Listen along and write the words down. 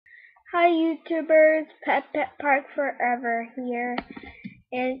Hi YouTubers, Pet Park Forever here,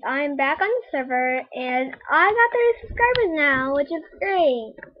 and I'm back on the server, and I got 30 subscribers now, which is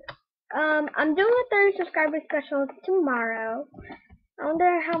great. I'm doing a 30 subscriber special tomorrow. I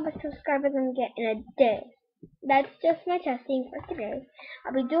wonder how much subscribers I'm gonna get in a day. That's just my testing for today.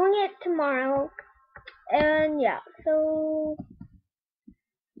 I'll be doing it tomorrow, and yeah, so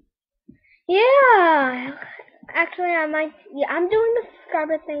yeah. Actually, I'm doing the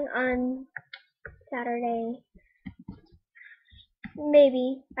subscriber thing on Saturday.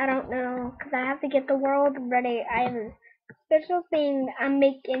 Maybe. I don't know. Because I have to get the world ready. I have a special thing I'm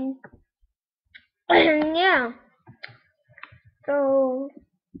making. Yeah. So,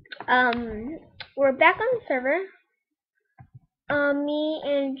 we're back on the server. Me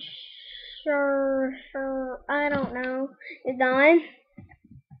and I don't know, is on.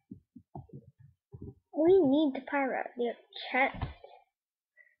 We need to pirate the chest.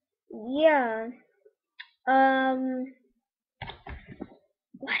 Yeah.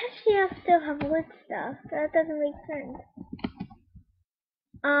 Why does she still have wood stuff? That doesn't make sense.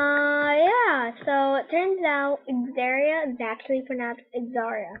 Yeah, so it turns out Xaria is actually pronounced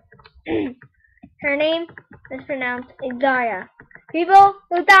Xaria. Her name is pronounced Xaria. People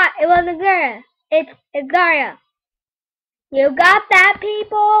who thought it was Xaria, it's Xaria. You got that,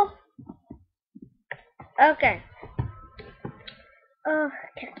 people? Okay. Oh,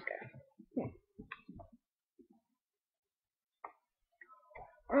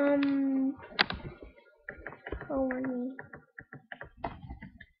 hold on.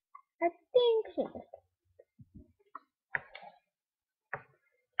 I think so.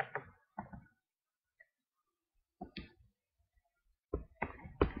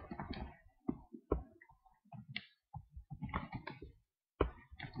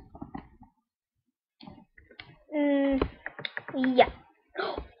 Yeah.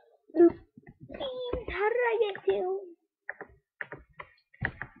 How did I get to?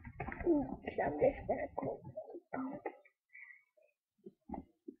 I'm just gonna close the phone.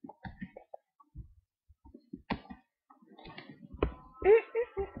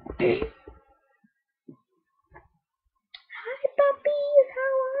 Hi puppies,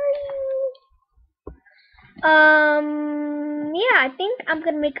 how are you? Yeah, I think I'm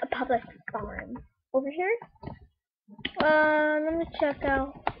gonna make a public farm over here. Let me check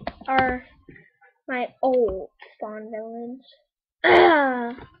out my old spawn village.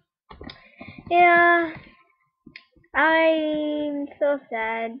 Yeah, I'm so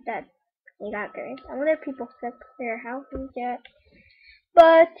sad that we got this. I wonder if people fix their houses yet.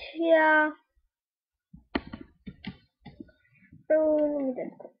 But yeah. So let me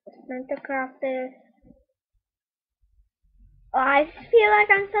just put the cement across this. Oh, I just feel like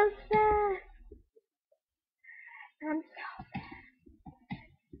I'm so sad. I'm so sad.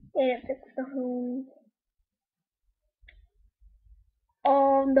 They didn't fix the homes.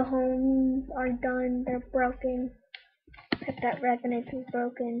 All the homes are done. They're broken. Except that residence is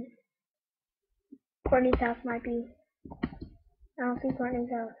broken. Courtney's house might be. I don't see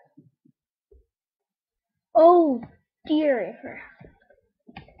Courtney's house. Oh dear, her house.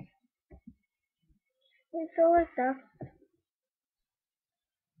 There's solar stuff.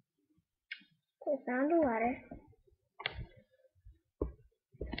 We found a ladder.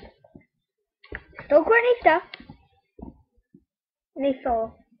 Still Courtney's stuff. And they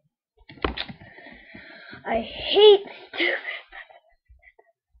stole. I hate stupid.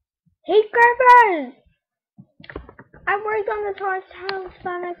 Hate creepers! I worked on this house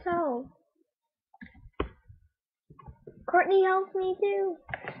by myself. Courtney helped me too.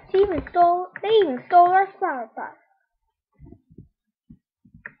 They even stole our flower pot.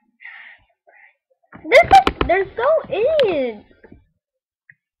 They're so idiots.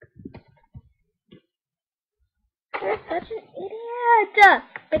 They're such an idiot.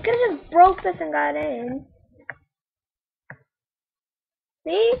 They could have just broke this and got in.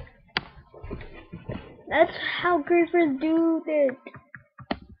 See? That's how creepers do this.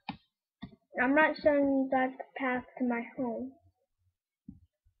 I'm not showing you guys the path to my home.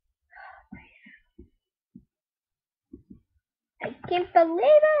 I can't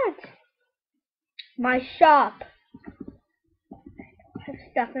believe it! My shop. I have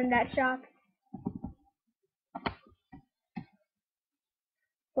stuff in that shop.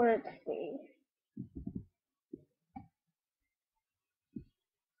 Let's see.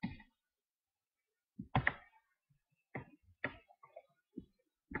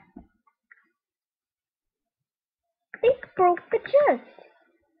 They broke the chest.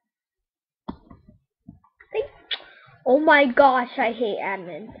 Oh my gosh, I hate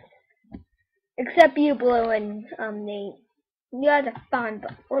admins. Except you, Blue, and Nate. You guys are fun,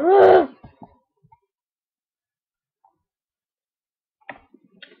 but ugh.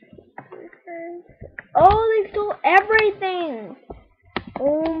 Oh, they stole everything.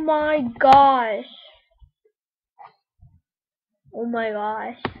 Oh my gosh. Oh my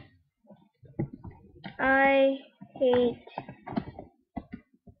gosh. I hate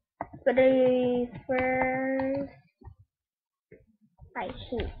sleepers. I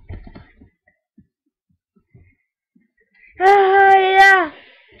hate. Yeah.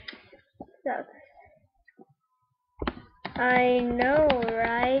 Sucks. I know,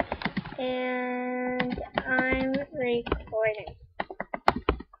 right? And I'm recording.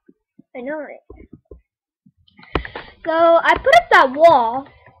 I know, right? So I put up that wall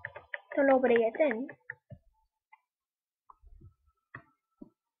so nobody gets in.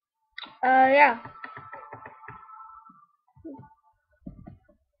 Yeah.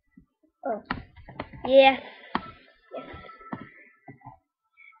 Oh. Yes. Yes.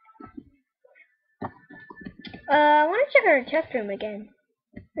 I want to check our test room again.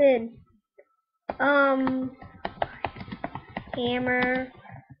 Good. Hammer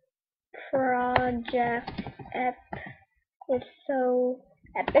project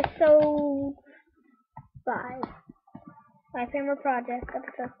episode 5. My hammer project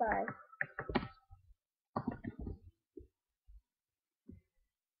episode 5.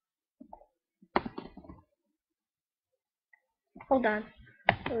 Hold on.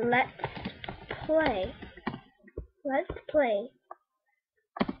 Let's play. Let's play.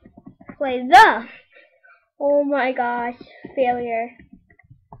 Play the. Oh my gosh. Failure.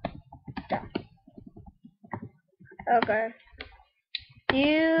 Stop. Okay. Do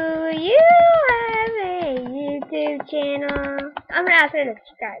you have a YouTube channel? I'm gonna ask her to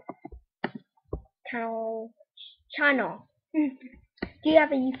subscribe. Channel. Do you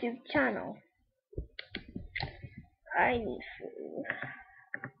have a YouTube channel? I need food.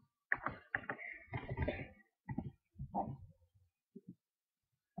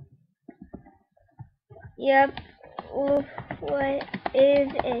 Yep. Oof, what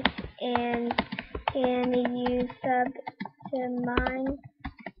is it? And can you sub to mine?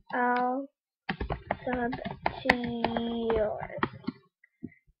 I'll sub to yours.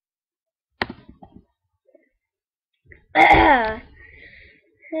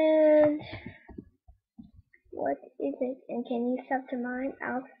 And what is it? And can you sub to mine?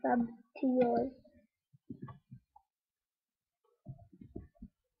 I'll sub to yours.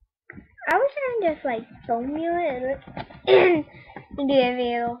 I wish I could just like film you it and give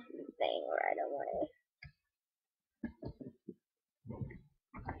you thing right away.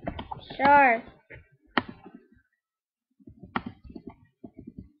 Sure.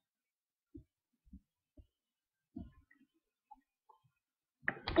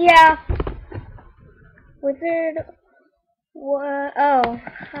 Yeah. Wizard. What? Oh,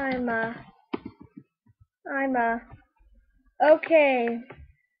 I'm okay.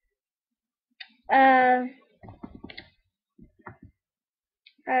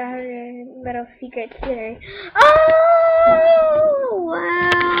 Little secret theory. Oh,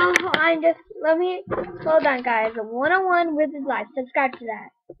 wow. Let me, hold on guys. 101 Wizard Life. Subscribe to that.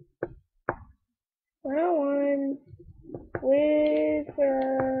 101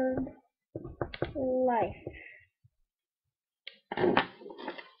 Wizard Life.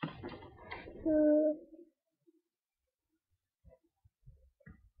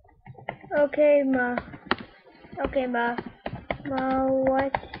 Okay, Ma. Okay, Ma. Ma,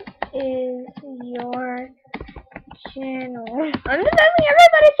 what is your channel? I'm just having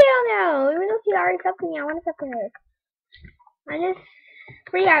everybody's channel now. Even though she already subbed me, I want to sub to her.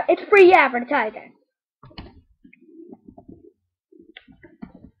 It's free advertising.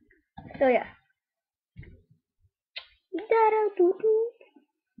 So yeah.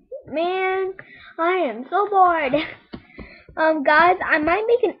 Man, I am so bored. Guys, I might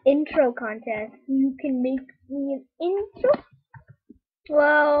make an intro contest. You can make me an intro.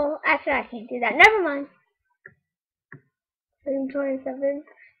 Well, actually, I can't do that. Never mind. 27,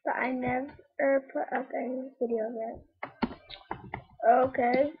 but I never put up any videos yet.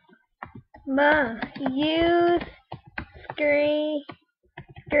 Okay. Ma, use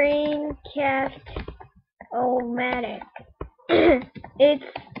Screencast-O-Matic. It's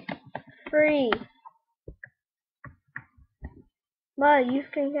free. Ma, use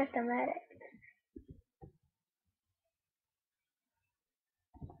Screencast-O-Matic.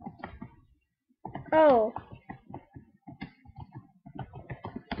 Oh.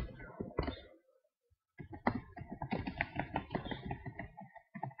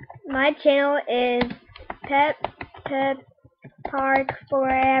 My channel is Pep Park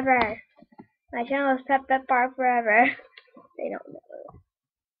Forever. My channel is Pep Park Forever. Say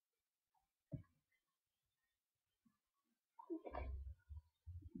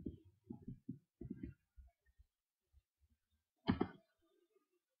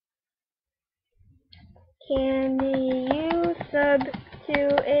Can you sub to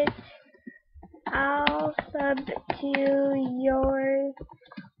it? I'll sub to yours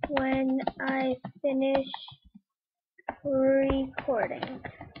when I finish recording.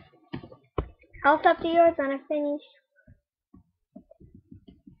 I'll sub to yours when I finish.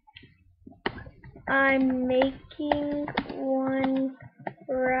 I'm making one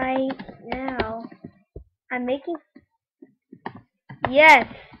right now. I'm making... Yes.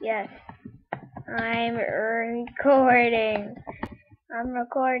 I'm recording. I'm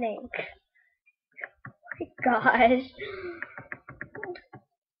recording. Oh my gosh.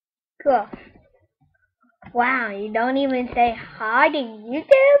 Cool. Wow, you don't even say hi to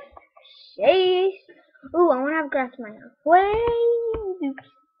YouTube? Sheesh. Ooh, I wanna have grass in my house. Wait.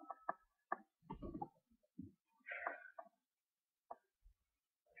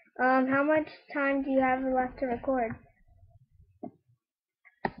 How much time do you have left to record?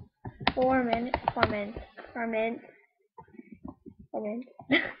 4 minutes. 4 minutes. 4 minutes. 4 minutes.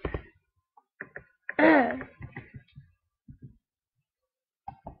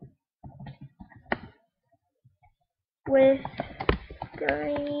 With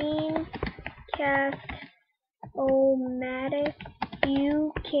Screencast-O-Matic,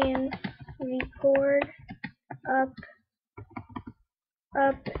 you can record up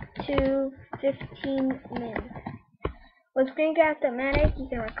to 15 minutes. With Screencast-O-Matic, you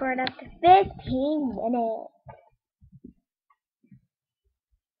can record up to 15 minutes.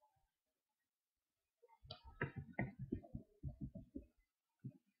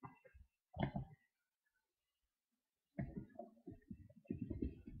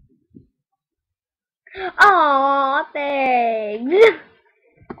 Aww, thanks.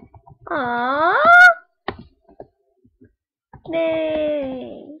 Aww.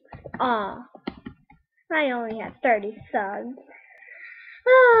 Thanks. Aw. I only have 30 subs.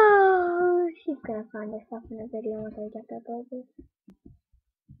 Oh, she's gonna find herself in a video once I get that uploaded.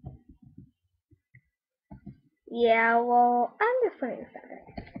 Yeah, well, I'm just putting this out there.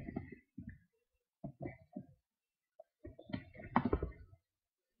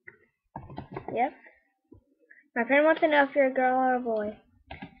 Yep. My friend wants to know if you're a girl or a boy.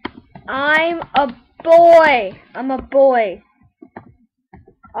 I'm a boy. I'm a boy.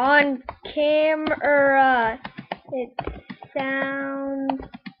 On camera, it sounds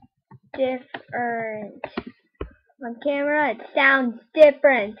different. On camera, it sounds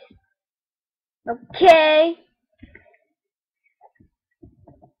different. Okay?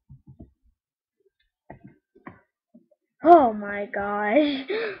 Oh my gosh.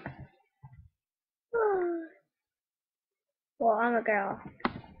 Well, I'm a girl.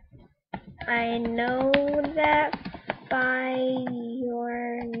 I know that by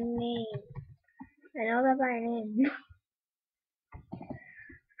your name. I know that by your name.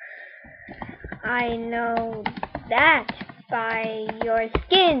 I know that by your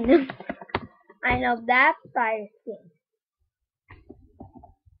skin. I know that by your skin.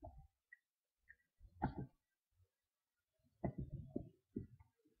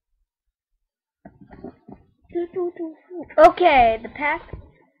 Okay, the pack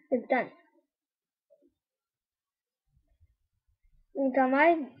is done. You got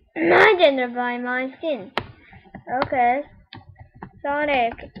my gender by my skin. Okay.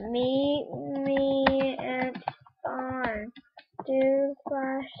 Sonic, meet me at spawn.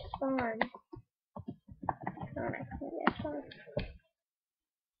 /spawn. Sonic, meet me at spawn.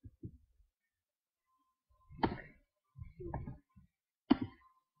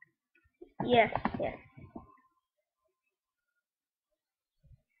 Yes.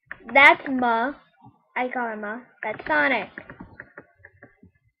 That's Ma. I call her Ma. That's Sonic.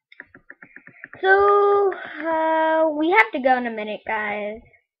 So, we have to go in a minute, guys.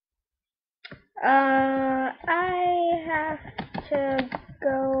 I have to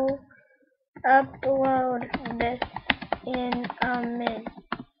go upload this in a minute.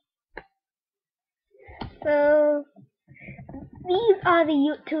 So, these are the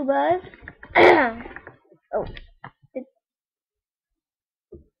YouTubers. Oh.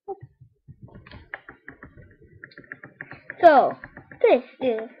 So, this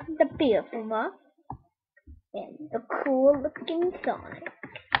is the beautiful Ma and the cool looking Sonic.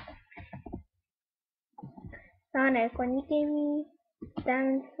 Sonic, when you gave me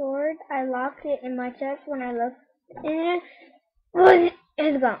diamond sword, I locked it in my chest. When I looked in it,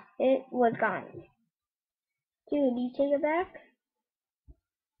 it's gone. It was gone. Dude, you take it back?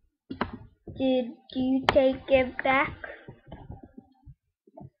 Did you take it back?